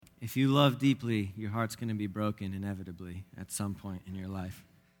if you love deeply, your heart's going to be broken inevitably at some point in your life.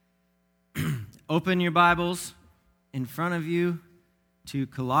 Open your Bibles in front of you to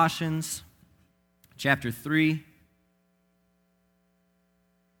Colossians chapter 3.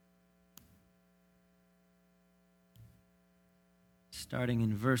 Starting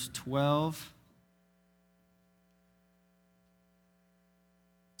in verse 12.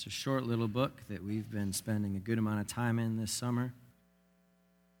 It's a short little book that we've been spending a good amount of time in this summer.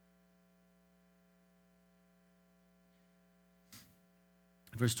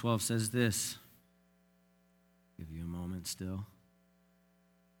 Verse 12 says this. Give you a moment still.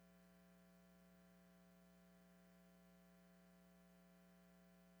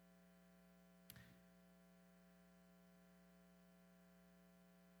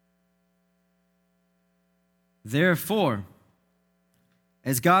 Therefore,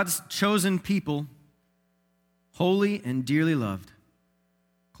 as God's chosen people, holy and dearly loved,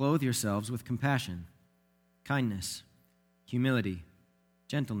 clothe yourselves with compassion, kindness, humility,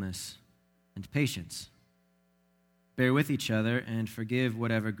 gentleness, and patience. Bear with each other and forgive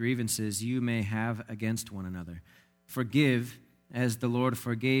whatever grievances you may have against one another. Forgive as the Lord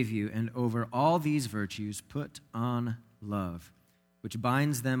forgave you, and over all these virtues put on love, which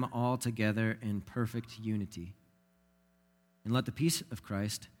binds them all together in perfect unity. And let the peace of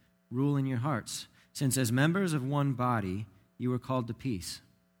Christ rule in your hearts, since as members of one body you were called to peace.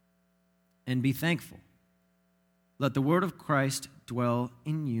 And be thankful. Let the word of Christ dwell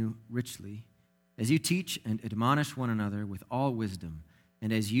in you richly, as you teach and admonish one another with all wisdom,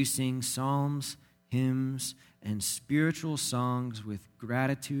 and as you sing psalms, hymns, and spiritual songs with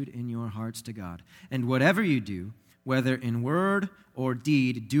gratitude in your hearts to God. And whatever you do, whether in word or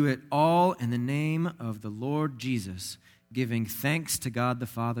deed, do it all in the name of the Lord Jesus, giving thanks to God the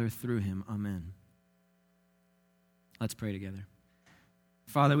Father through him. Amen. Let's pray together.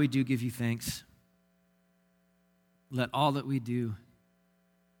 Father, we do give you thanks. Let all that we do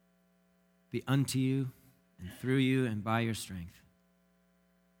be unto you and through you and by your strength.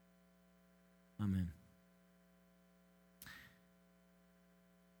 Amen.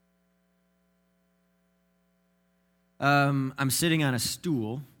 I'm sitting on a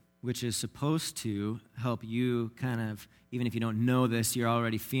stool, which is supposed to help you kind of, even if you don't know this, you're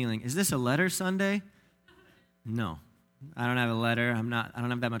already feeling, is this a letter Sunday? No, I don't have a letter. I don't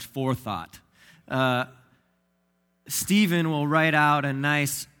have that much forethought. Stephen will write out a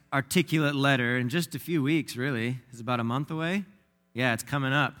nice articulate letter in just a few weeks, really. It's about a month away. Yeah, it's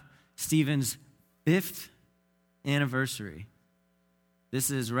coming up. Stephen's 5th anniversary.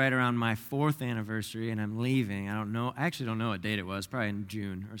 This is right around my 4th anniversary, and I'm leaving. I actually don't know what date it was, probably in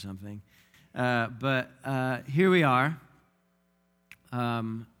June or something. But here we are.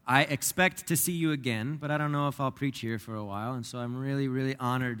 I expect to see you again, but I don't know if I'll preach here for a while, and so I'm really, really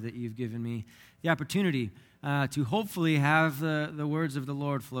honored that you've given me the opportunity to hopefully have the words of the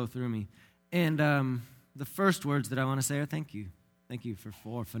Lord flow through me. And the first words that I want to say are thank you. Thank you for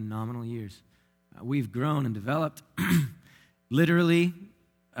 4 phenomenal years. We've grown and developed. Literally,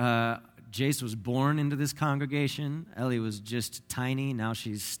 Jace was born into this congregation. Ellie was just tiny. Now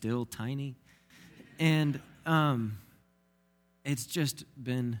she's still tiny. And it's just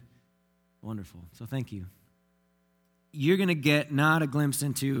been wonderful. So thank you. You're going to get not a glimpse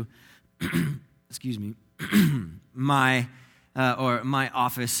into, my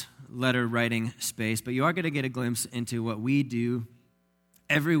office letter writing space, but you are going to get a glimpse into what we do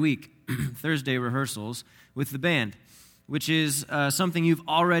every week, Thursday rehearsals with the band, which is something you've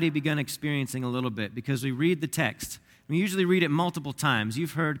already begun experiencing a little bit because we read the text. We usually read it multiple times.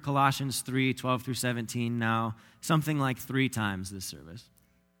 You've heard Colossians 3, 12 through 17 now, something like 3 times this service.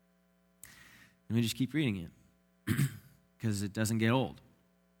 And we just keep reading it because it doesn't get old.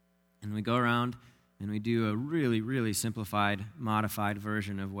 And we go around and we do a really, really simplified, modified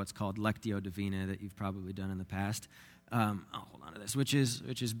version of what's called Lectio Divina that you've probably done in the past. I'll hold on to this, which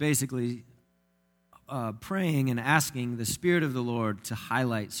is basically praying and asking the Spirit of the Lord to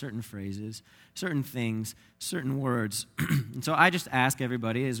highlight certain phrases, certain things, certain words. And so I just ask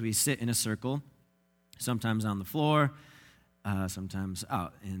everybody as we sit in a circle, sometimes on the floor, sometimes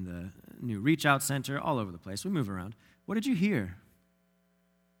out in the new Reach Out Center, all over the place. We move around. What did you hear?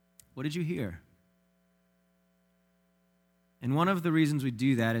 What did you hear? And one of the reasons we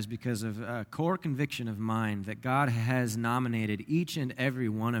do that is because of a core conviction of mine that God has nominated each and every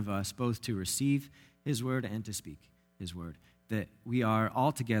one of us both to receive His word and to speak His word. That we are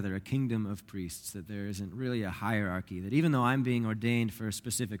altogether a kingdom of priests, that there isn't really a hierarchy, that even though I'm being ordained for a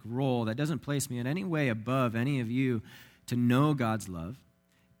specific role, that doesn't place me in any way above any of you to know God's love,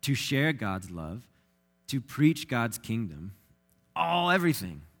 to share God's love, to preach God's kingdom,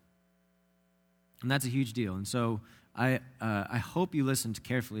 everything. And that's a huge deal. And so I hope you listened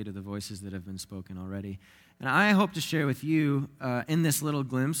carefully to the voices that have been spoken already. And I hope to share with you in this little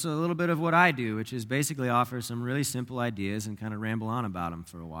glimpse a little bit of what I do, which is basically offer some really simple ideas and kind of ramble on about them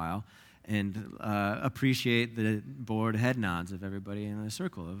for a while and appreciate the bored head nods of everybody in a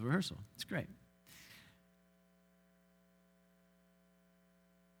circle of rehearsal. It's great.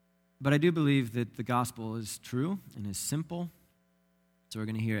 But I do believe that the gospel is true and is simple, so we're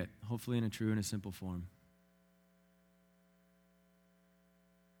going to hear it, hopefully in a true and a simple form.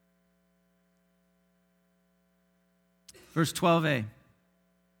 Verse 12a.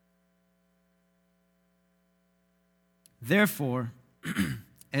 Therefore,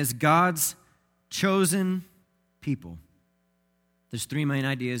 as God's chosen people. There's three main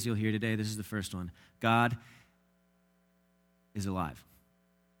ideas you'll hear today. This is the first one. God is alive.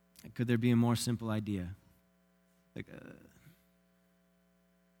 Could there be a more simple idea?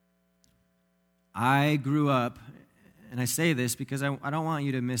 I grew up, and I say this because I don't want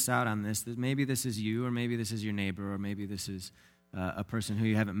you to miss out on this. Maybe this is you, or maybe this is your neighbor, or maybe this is a person who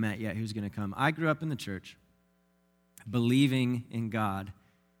you haven't met yet who's going to come. I grew up in the church, believing in God,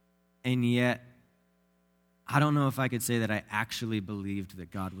 and yet I don't know if I could say that I actually believed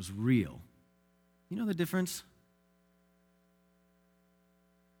that God was real. You know the difference?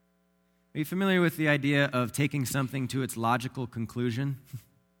 Are you familiar with the idea of taking something to its logical conclusion?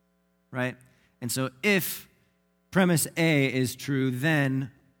 Right? And so if premise A is true, then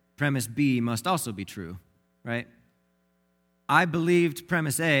premise B must also be true, right? I believed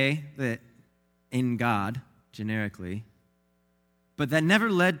premise A, that in God, generically, but that never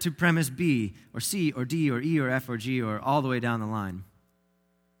led to premise B, or C, or D, or E, or F, or G, or all the way down the line.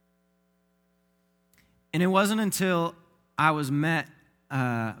 And it wasn't until I was met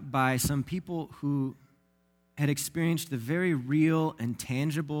by some people who had experienced the very real and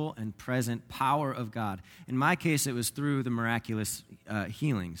tangible and present power of God. In my case, it was through the miraculous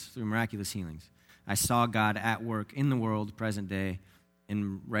healings, I saw God at work in the world, present day,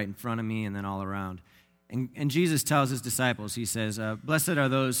 right in front of me and then all around. And Jesus tells his disciples, he says, blessed are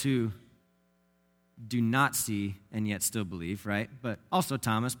those who do not see and yet still believe, right? But also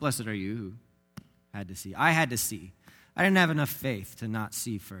Thomas, blessed are you who had to see. I had to see. I didn't have enough faith to not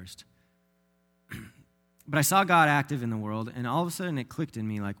see first. But I saw God active in the world, and all of a sudden it clicked in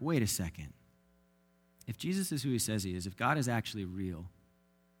me like, wait a second. If Jesus is who he says he is, if God is actually real,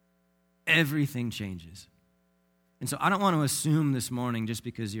 everything changes. And so I don't want to assume this morning, just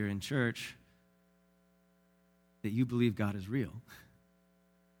because you're in church, that you believe God is real.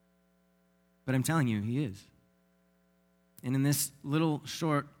 But I'm telling you, he is. And in this little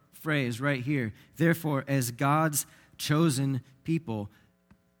short phrase right here, therefore, as God's chosen people,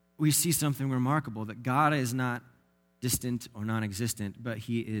 we see something remarkable, that God is not distant or non-existent, but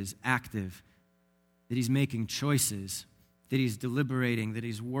he is active, that he's making choices, that he's deliberating, that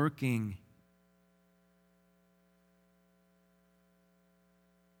he's working.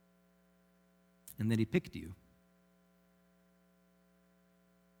 And that he picked you.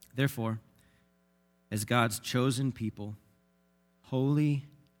 Therefore, as God's chosen people, holy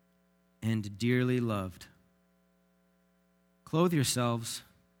and dearly loved, clothe yourselves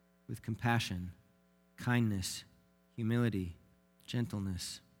with compassion, kindness, humility,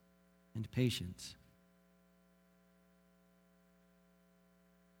 gentleness, and patience.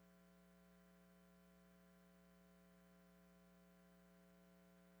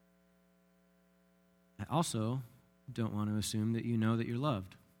 I also don't want to assume that you know that you're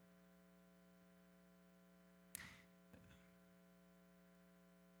loved.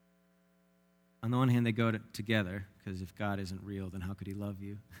 On the one hand, they go together, because if God isn't real, then how could he love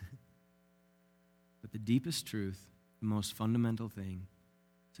you? But the deepest truth, the most fundamental thing,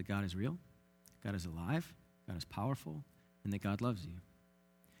 is that God is real, God is alive, God is powerful, and that God loves you.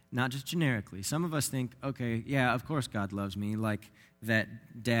 Not just generically. Some of us think, okay, yeah, of course God loves me, like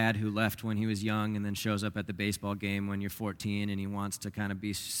that dad who left when he was young and then shows up at the baseball game when you're 14 and he wants to kind of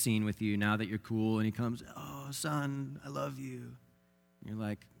be seen with you now that you're cool, and he comes, oh, son, I love you. And you're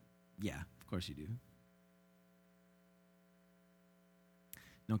like, yeah, of course you do.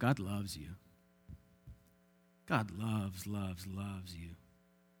 No, God loves you. God loves you.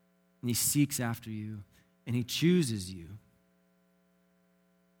 And he seeks after you, and he chooses you.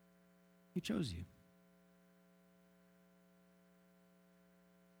 He chose you.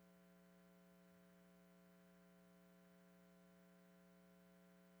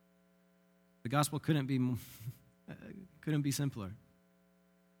 The gospel couldn't be simpler.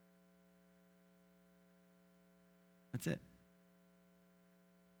 That's it.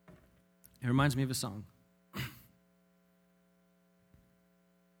 It reminds me of a song.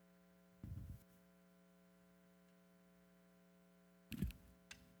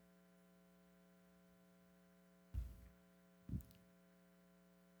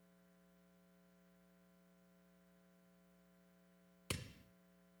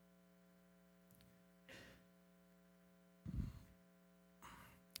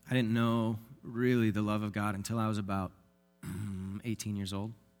 I didn't know really the love of God until I was about 18 years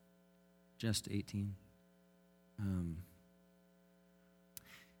old, just 18.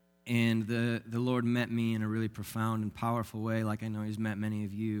 And the Lord met me in a really profound and powerful way, like I know He's met many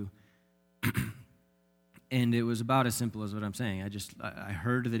of you. And it was about as simple as what I'm saying. I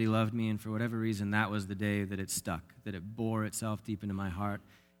heard that He loved me, and for whatever reason, that was the day that it stuck, that it bore itself deep into my heart.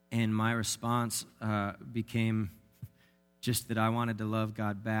 And my response became just that I wanted to love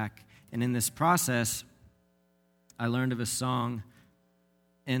God back. And in this process, I learned of a song,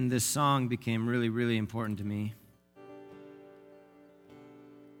 and this song became really, really important to me.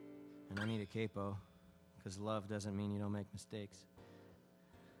 And I need a capo, because love doesn't mean you don't make mistakes.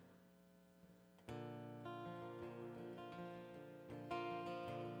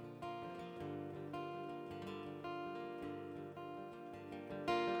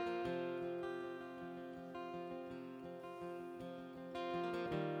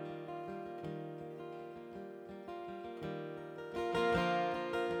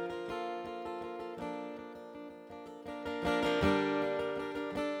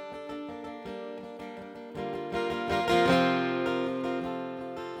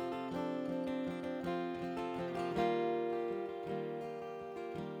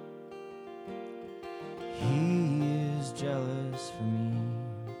 Jealous for me.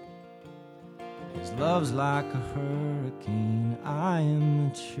 His love's like a hurricane. I am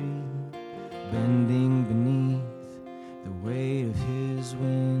a tree bending beneath the weight of His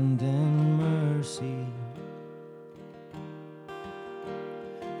wind and mercy.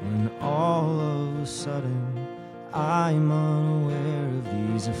 When all of a sudden I'm unaware of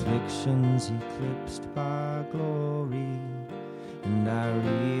these afflictions eclipsed by glory, and I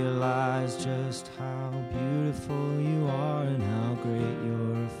realize just how beautiful you are and how great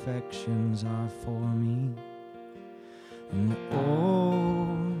your affections are for me. And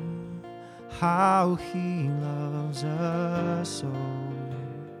oh, how He loves us,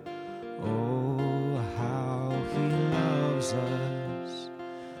 oh, how He loves us,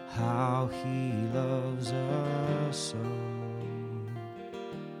 how He loves us so.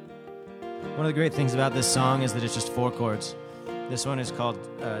 One of the great things about this song is that it's just 4 chords. This one is called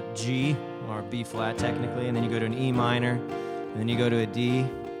G, or B flat technically, and then you go to an E minor, and then you go to a D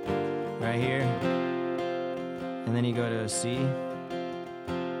right here, and then you go to a C.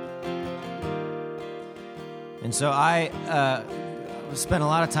 And so I spent a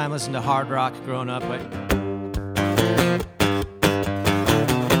lot of time listening to hard rock growing up,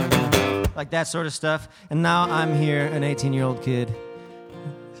 like that sort of stuff. And now I'm here, an 18-year-old kid,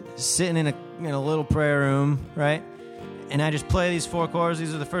 sitting in a little prayer room, right? And I just play these 4 chords.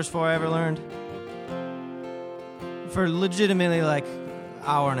 These are the first 4 I ever learned for legitimately like an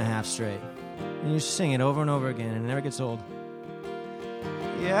hour and a half straight. And you just sing it over and over again, and it never gets old.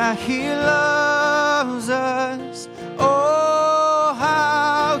 Yeah, He loves us. Oh,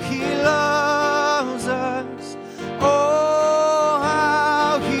 how He loves us. Oh,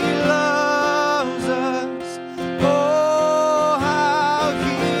 how He loves us. Oh, how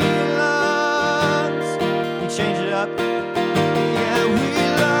He loves. You change it up.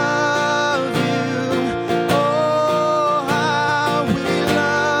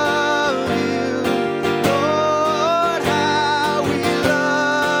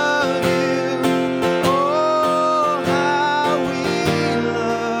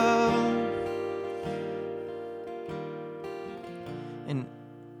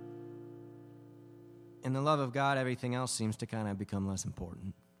 In the love of God, everything else seems to kind of become less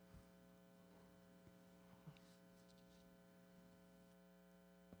important.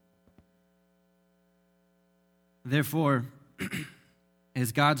 Therefore,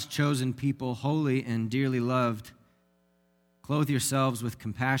 as God's chosen people, holy and dearly loved, clothe yourselves with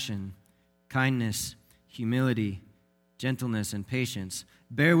compassion, kindness, humility, gentleness, and patience.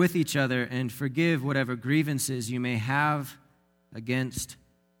 Bear with each other and forgive whatever grievances you may have against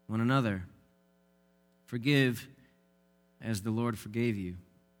one another. Forgive as the Lord forgave you.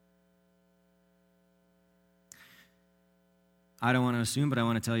 I don't want to assume, but I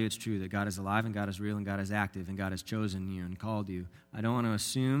want to tell you it's true that God is alive and God is real and God is active and God has chosen you and called you. I don't want to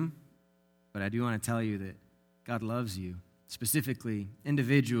assume, but I do want to tell you that God loves you, specifically,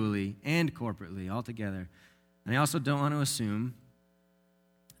 individually, and corporately, all together. And I also don't want to assume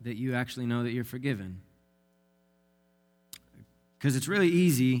that you actually know that you're forgiven. Because it's really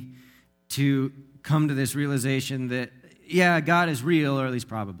easy to come to this realization that, yeah, God is real, or at least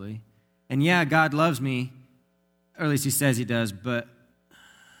probably, and yeah, God loves me, or at least He says He does, but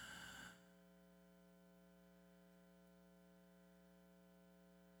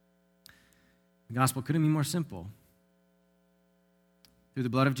the gospel couldn't be more simple. Through the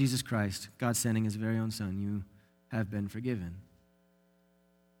blood of Jesus Christ, God sending his very own Son, you have been forgiven.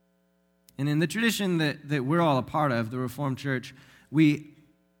 And in the tradition that we're all a part of, the Reformed Church, we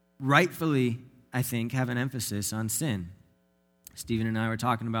rightfully, I think, have an emphasis on sin. Stephen and I were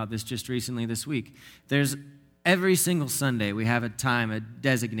talking about this just recently this week. Every single Sunday, we have a time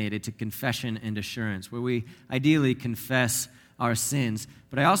designated to confession and assurance, where we ideally confess our sins.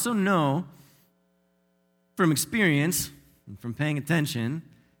 But I also know from experience and from paying attention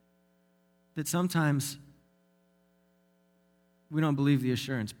that sometimes we don't believe the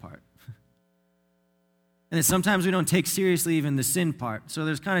assurance part. And that sometimes we don't take seriously even the sin part. So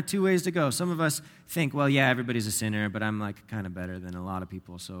there's kind of two ways to go. Some of us think, well, yeah, everybody's a sinner, but I'm like kind of better than a lot of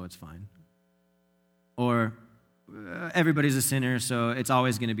people, so it's fine. Or everybody's a sinner, so it's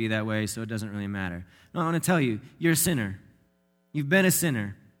always going to be that way, so it doesn't really matter. No, I want to tell you, you're a sinner. You've been a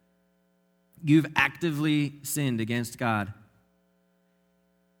sinner. You've actively sinned against God.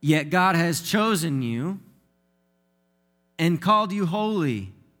 Yet God has chosen you and called you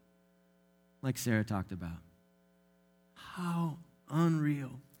holy, like Sarah talked about. How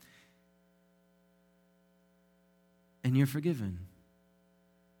unreal. And you're forgiven.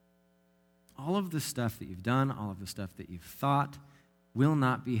 All of the stuff that you've done, all of the stuff that you've thought, will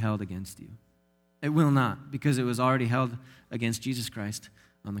not be held against you. It will not, because it was already held against Jesus Christ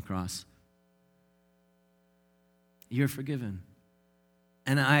on the cross. You're forgiven.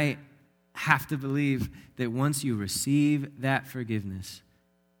 And I have to believe that once you receive that forgiveness,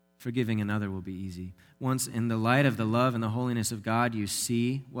 forgiving another will be easy. Once in the light of the love and the holiness of God, you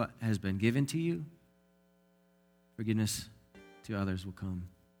see what has been given to you, forgiveness to others will come.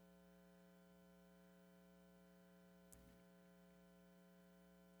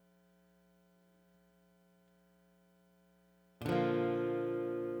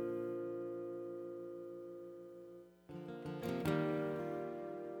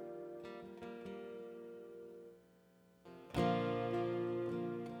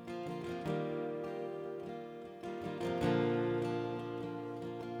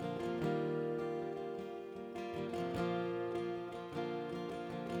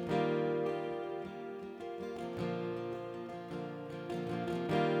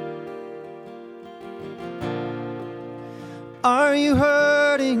 Are you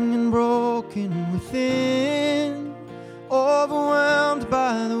hurting and broken within, overwhelmed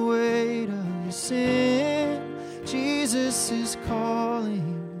by the weight of your sin? Jesus is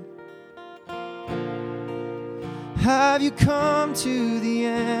calling. Have you come to the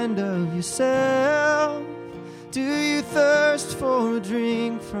end of yourself? Do you thirst for a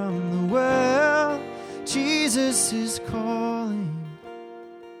drink from the well? Jesus is calling.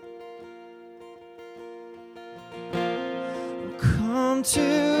 Come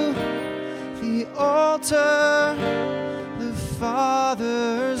to the altar. The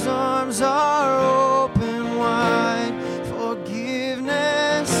Father's arms are open wide.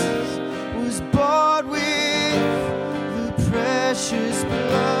 Forgiveness was bought with the precious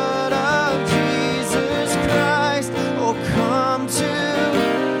blood of Jesus Christ. Oh, come to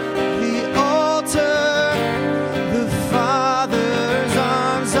the altar. The Father's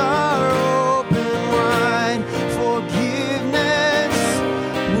arms are open wide. Forgiveness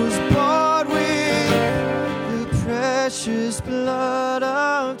was bought with the precious blood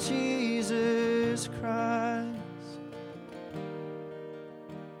of Jesus Christ.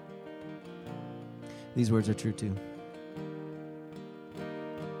 These words are true too.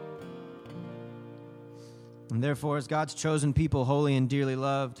 And therefore, as God's chosen people, holy and dearly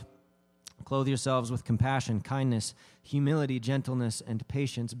loved, clothe yourselves with compassion, kindness, humility, gentleness, and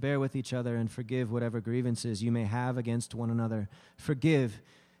patience. Bear with each other and forgive whatever grievances you may have against one another. Forgive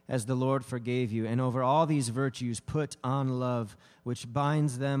as the Lord forgave you. And over all these virtues, put on love, which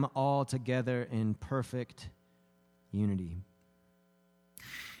binds them all together in perfect unity.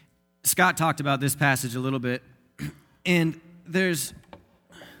 Scott talked about this passage a little bit, and there's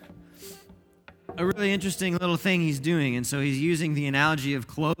a really interesting little thing he's doing. And so he's using the analogy of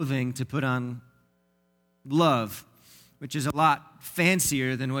clothing to put on love, which is a lot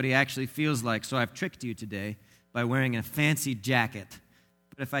fancier than what he actually feels like. So I've tricked you today by wearing a fancy jacket.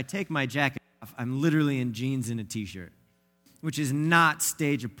 But if I take my jacket off, I'm literally in jeans and a t-shirt, which is not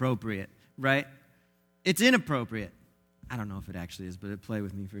stage appropriate, right? It's inappropriate. I don't know if it actually is, but play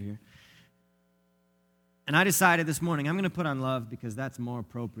with me for here. And I decided this morning I'm going to put on love because that's more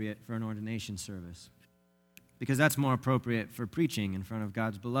appropriate for an ordination service. Because that's more appropriate for preaching in front of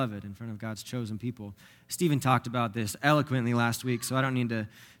God's beloved, in front of God's chosen people. Stephen talked about this eloquently last week, so I don't need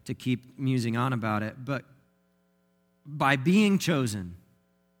to keep musing on about it. But by being chosen,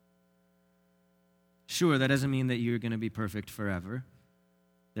 sure, that doesn't mean that you're going to be perfect forever.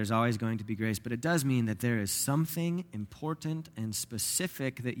 There's always going to be grace, but it does mean that there is something important and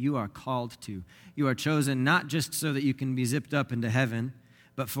specific that you are called to. You are chosen not just so that you can be zipped up into heaven,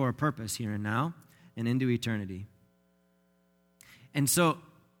 but for a purpose here and now and into eternity. And so,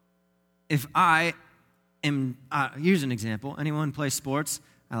 if I am, here's an example. Anyone play sports?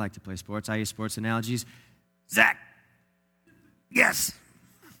 I like to play sports. I use sports analogies. Zach, yes.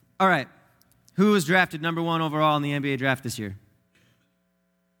 All right. Who was drafted number 1 overall in the NBA draft this year?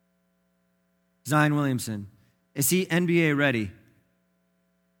 Zion Williamson. Is he NBA ready?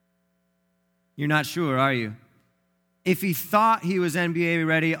 You're not sure, are you? If he thought he was NBA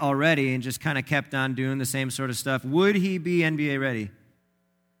ready already and just kind of kept on doing the same sort of stuff, would he be NBA ready?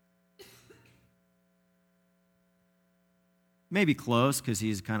 Maybe close, because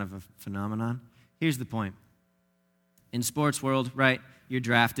he's kind of a phenomenon. Here's the point. In sports world, right, you're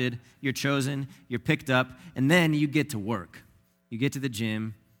drafted, you're chosen, you're picked up, and then you get to work. You get to the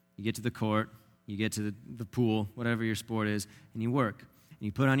gym, you get to the court, you get to the pool, whatever your sport is, and you work. And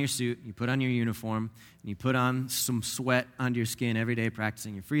you put on your suit, you put on your uniform, and you put on some sweat onto your skin every day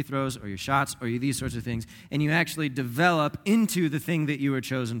practicing your free throws or your shots or these sorts of things, and you actually develop into the thing that you were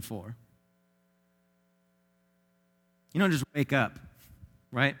chosen for. You don't just wake up,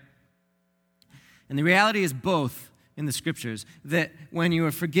 right? And the reality is both in the Scriptures, that when you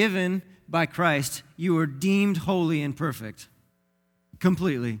are forgiven by Christ, you are deemed holy and perfect.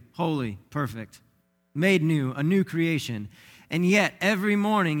 Completely holy, perfect. Made new, a new creation. And yet, every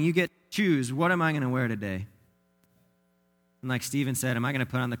morning you get to choose, what am I going to wear today? And like Stephen said, am I going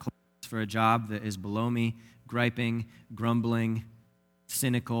to put on the clothes for a job that is below me, griping, grumbling,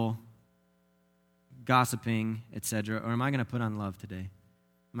 cynical, gossiping, etc.? Or am I going to put on love today?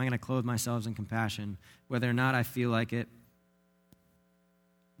 Am I going to clothe myself in compassion, whether or not I feel like it,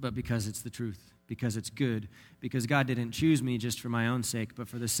 but because it's the truth, because it's good, because God didn't choose me just for my own sake, but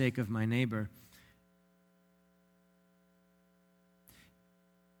for the sake of my neighbor.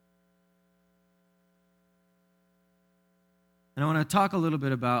 And I want to talk a little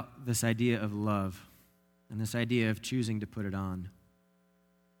bit about this idea of love and this idea of choosing to put it on.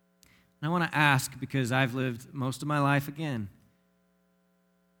 And I want to ask, because I've lived most of my life, again,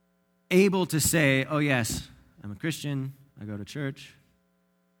 able to say, oh yes, I'm a Christian, I go to church,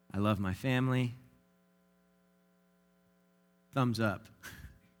 I love my family. Thumbs up.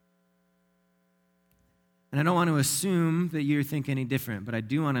 And I don't want to assume that you think any different, but I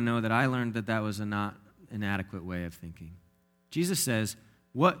do want to know that I learned that that was not an adequate way of thinking. Jesus says,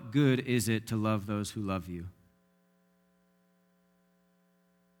 what good is it to love those who love you?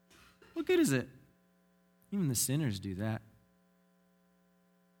 What good is it? Even the sinners do that.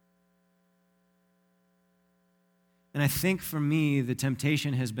 And I think for me, the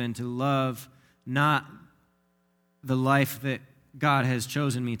temptation has been to love not the life that God has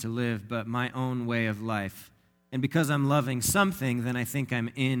chosen me to live, but my own way of life. And because I'm loving something, then I think I'm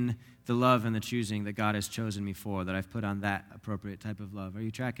in the love and the choosing that God has chosen me for, that I've put on that appropriate type of love. Are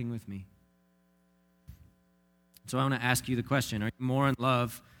you tracking with me? So I want to ask you the question, are you more in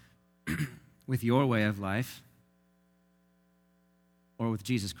love with your way of life or with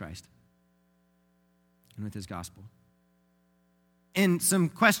Jesus Christ and with his gospel? And some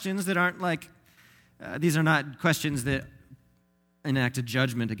questions that aren't like, these are not questions that enact a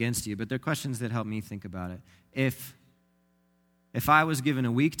judgment against you, but they're questions that help me think about it. If I was given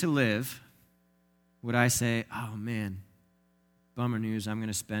a week to live, would I say, oh man, bummer news, I'm going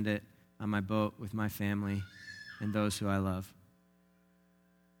to spend it on my boat with my family and those who I love?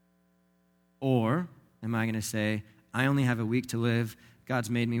 Or am I going to say, I only have a week to live, God's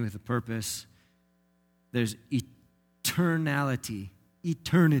made me with a purpose, there's eternity,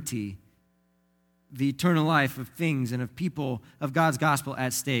 the eternal life of things and of people, of God's gospel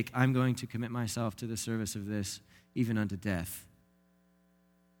at stake, I'm going to commit myself to the service of this, even unto death.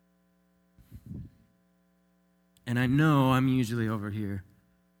 And I know I'm usually over here.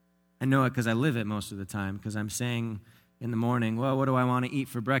 I know it because I live it most of the time, because I'm saying in the morning, well, what do I want to eat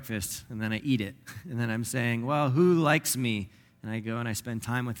for breakfast? And then I eat it. And then I'm saying, well, who likes me? And I go and I spend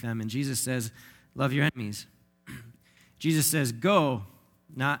time with them. And Jesus says, love your enemies. Jesus says, go,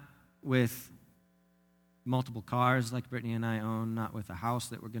 not with multiple cars like Brittany and I own, not with a house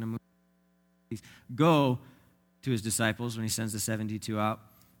that we're going to move. Go to his disciples when he sends the 72 out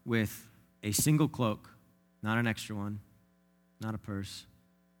with a single cloak, not an extra one, not a purse,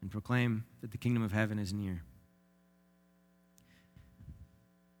 and proclaim that the kingdom of heaven is near.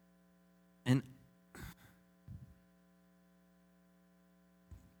 And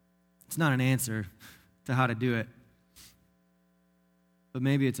it's not an answer to how to do it, but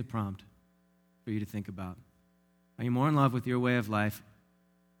maybe it's a prompt for you to think about. Are you more in love with your way of life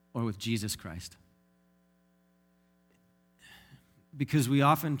or with Jesus Christ. Because we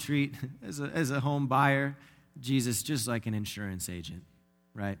often treat, as a home buyer, Jesus just like an insurance agent,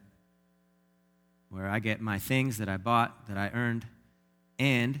 right? Where I get my things that I bought, that I earned,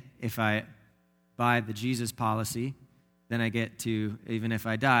 and if I buy the Jesus policy, then I get to, even if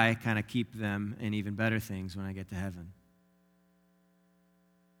I die, kind of keep them in even better things when I get to heaven.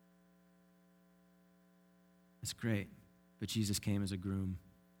 That's great. But Jesus came as a groom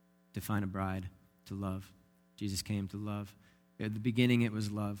to find a bride to love. Jesus came to love. At the beginning, it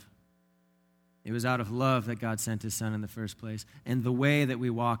was love. It was out of love that God sent his Son in the first place. And the way that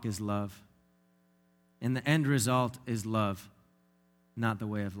we walk is love. And the end result is love, not the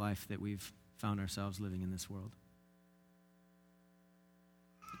way of life that we've found ourselves living in this world.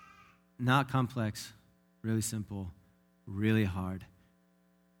 Not complex, really simple, really hard.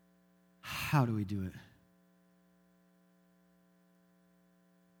 How do we do it?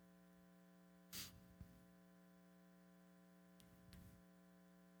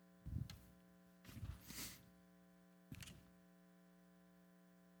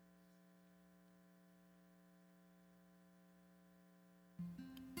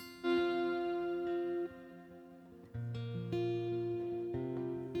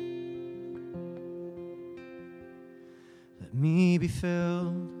 Let me be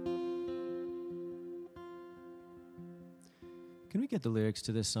filled. Can we get the lyrics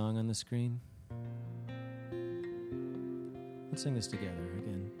to this song on the screen? Let's sing this together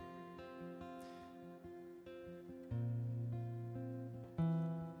again.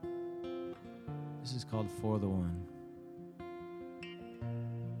 This is called For the One.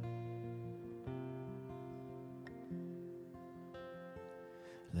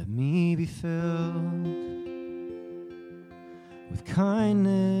 Let me be filled with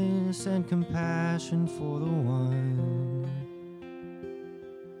kindness and compassion for the one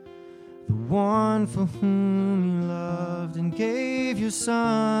for whom you loved and gave your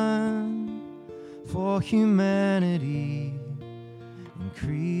Son. For humanity,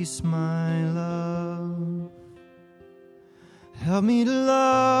 increase my love. Help me to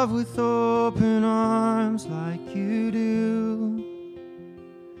love with open arms like you do.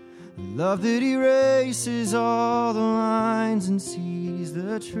 Love that erases all the lines and sees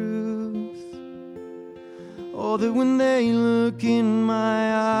the truth. Oh, that when they look in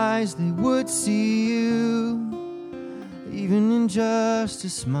my eyes, they would see you. Even in just a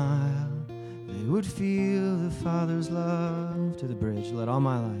smile, they would feel the Father's love. To the bridge, let all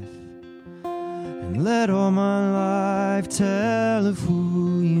my life. And let all my life tell of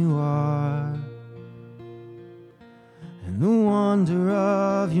who you are. And the wonder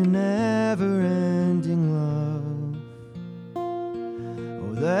of your never-ending love.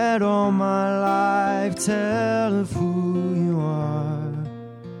 Oh, let all my life tell of who you are.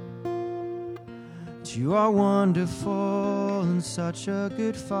 That you are wonderful and such a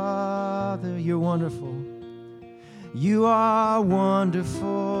good Father. You're wonderful. You are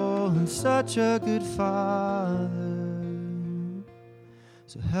wonderful and such a good Father.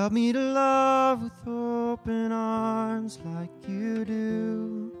 So help me to love with open arms like you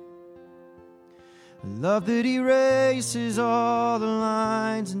do. A love that erases all the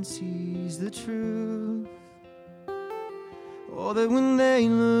lines and sees the truth. Oh, that when they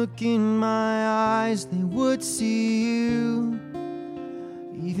look in my eyes, they would see you.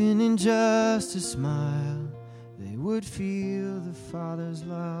 Even in just a smile, they would feel the Father's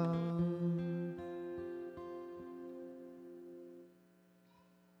love.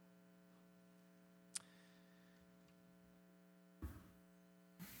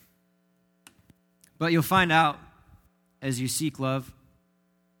 But you'll find out as you seek love,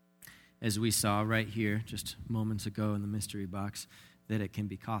 as we saw right here just moments ago in the mystery box, that it can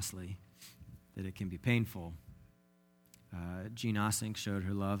be costly, that it can be painful. Jean Ossink showed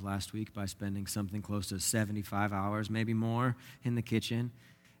her love last week by spending something close to 75 hours, maybe more, in the kitchen.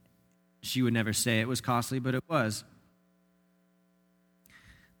 She would never say it was costly, but it was.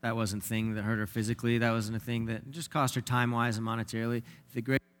 That wasn't a thing that hurt her physically. That wasn't a thing that just cost her time-wise and monetarily. The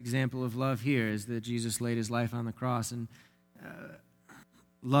great example of love here is that Jesus laid his life on the cross, and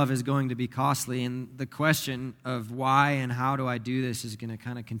love is going to be costly, and the question of why and how do I do this is going to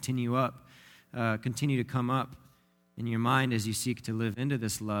kind of continue to come up in your mind as you seek to live into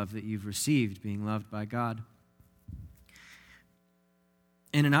this love that you've received, being loved by God.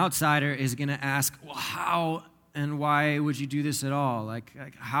 And an outsider is going to ask, well, how and why would you do this at all? Like,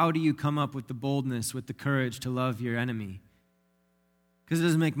 how do you come up with the boldness, with the courage to love your enemy? Because it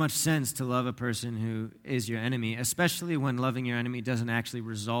doesn't make much sense to love a person who is your enemy, especially when loving your enemy doesn't actually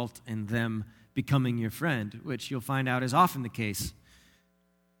result in them becoming your friend, which you'll find out is often the case.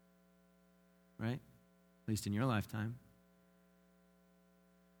 right? At least in your lifetime.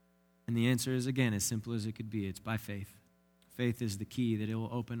 And the answer is, again, as simple as it could be. It's by faith. Faith is the key that it will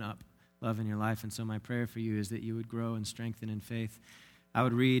open up love in your life. And so my prayer for you is that you would grow and strengthen in faith. I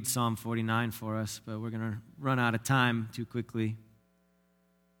would read Psalm 49 for us, but we're going to run out of time too quickly.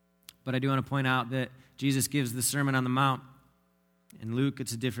 But I do want to point out that Jesus gives the Sermon on the Mount. In Luke,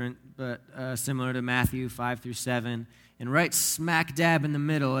 it's different, but similar to Matthew 5 through 7. And right smack dab in the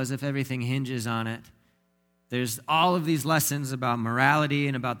middle, as if everything hinges on it, there's all of these lessons about morality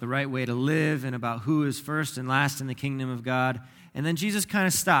and about the right way to live and about who is first and last in the kingdom of God. And then Jesus kind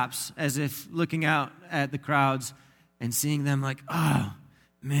of stops, as if looking out at the crowds and seeing them like, oh,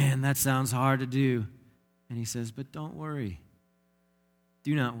 man, that sounds hard to do. And he says, but don't worry.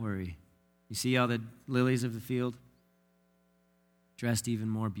 Do not worry. You see all the lilies of the field? Dressed even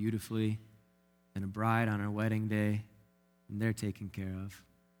more beautifully than a bride on her wedding day, and they're taken care of.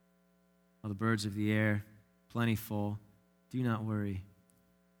 All the birds of the air, plentiful. Do not worry.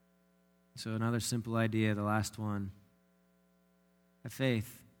 So another simple idea, the last one. Have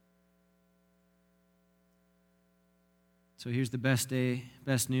faith. So here's the best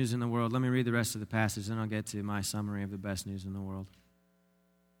news in the world. Let me read the rest of the passage, then I'll get to my summary of the best news in the world.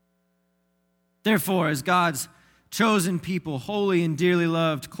 Therefore, as God's chosen people, holy and dearly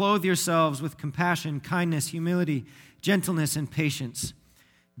loved, clothe yourselves with compassion, kindness, humility, gentleness, and patience.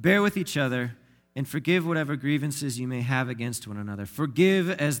 Bear with each other and forgive whatever grievances you may have against one another. Forgive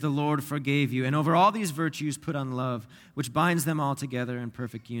as the Lord forgave you. And over all these virtues put on love, which binds them all together in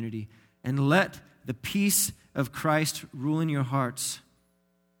perfect unity. And let the peace of Christ rule in your hearts,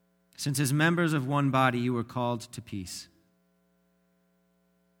 since as members of one body you were called to peace.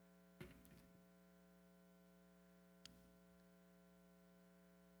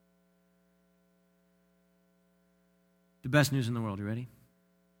 The best news in the world, you ready?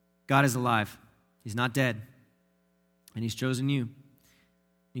 God is alive. He's not dead. And he's chosen you.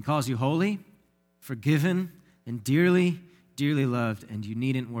 He calls you holy, forgiven, and dearly, dearly loved, and you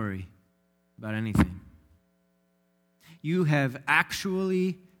needn't worry about anything. You have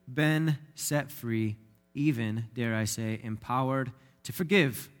actually been set free, even, dare I say, empowered to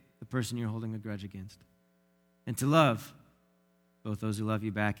forgive the person you're holding a grudge against, and to love both those who love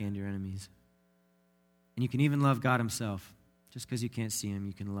you back and your enemies. And you can even love God himself. Just because you can't see him,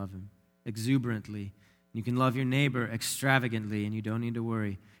 you can love him exuberantly. You can love your neighbor extravagantly, and you don't need to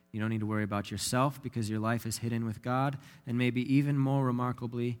worry. You don't need to worry about yourself because your life is hidden with God. And maybe even more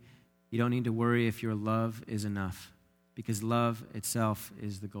remarkably, you don't need to worry if your love is enough, because love itself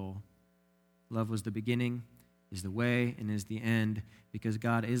is the goal. Love was the beginning, is the way, and is the end, because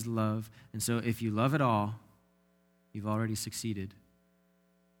God is love. And so if you love at all, you've already succeeded.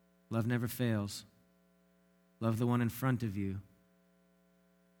 Love never fails. Love the one in front of you.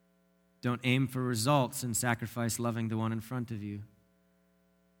 Don't aim for results and sacrifice loving the one in front of you,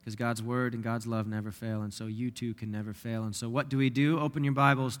 because God's word and God's love never fail, and so you too can never fail. And so what do? Open your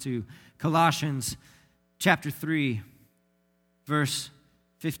Bibles to Colossians chapter 3, verse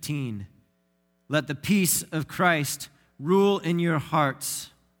 15. Let the peace of Christ rule in your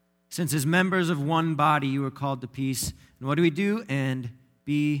hearts, since as members of one body you are called to peace. And what do? And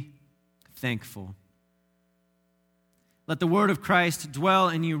be thankful. Let the word of Christ dwell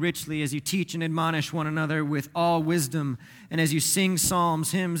in you richly as you teach and admonish one another with all wisdom, and as you sing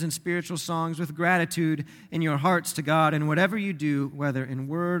psalms, hymns, and spiritual songs with gratitude in your hearts to God. And whatever you do, whether in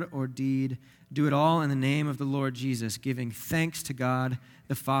word or deed, do it all in the name of the Lord Jesus, giving thanks to God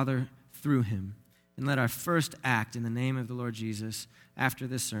the Father through him. And let our first act in the name of the Lord Jesus after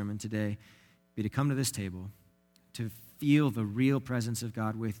this sermon today be to come to this table, to feel the real presence of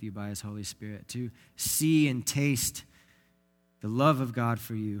God with you by his Holy Spirit, to see and taste the love of God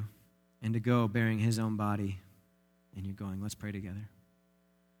for you, and to go bearing his own body. And you're going. Let's pray together.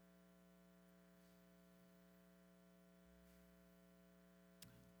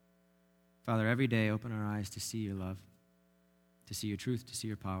 Father, every day open our eyes to see your love, to see your truth, to see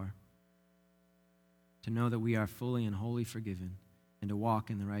your power, to know that we are fully and wholly forgiven, and to walk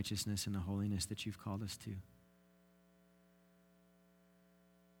in the righteousness and the holiness that you've called us to.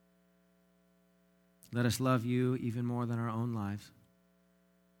 Let us love you even more than our own lives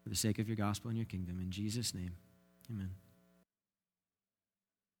for the sake of your gospel and your kingdom. In Jesus' name, amen.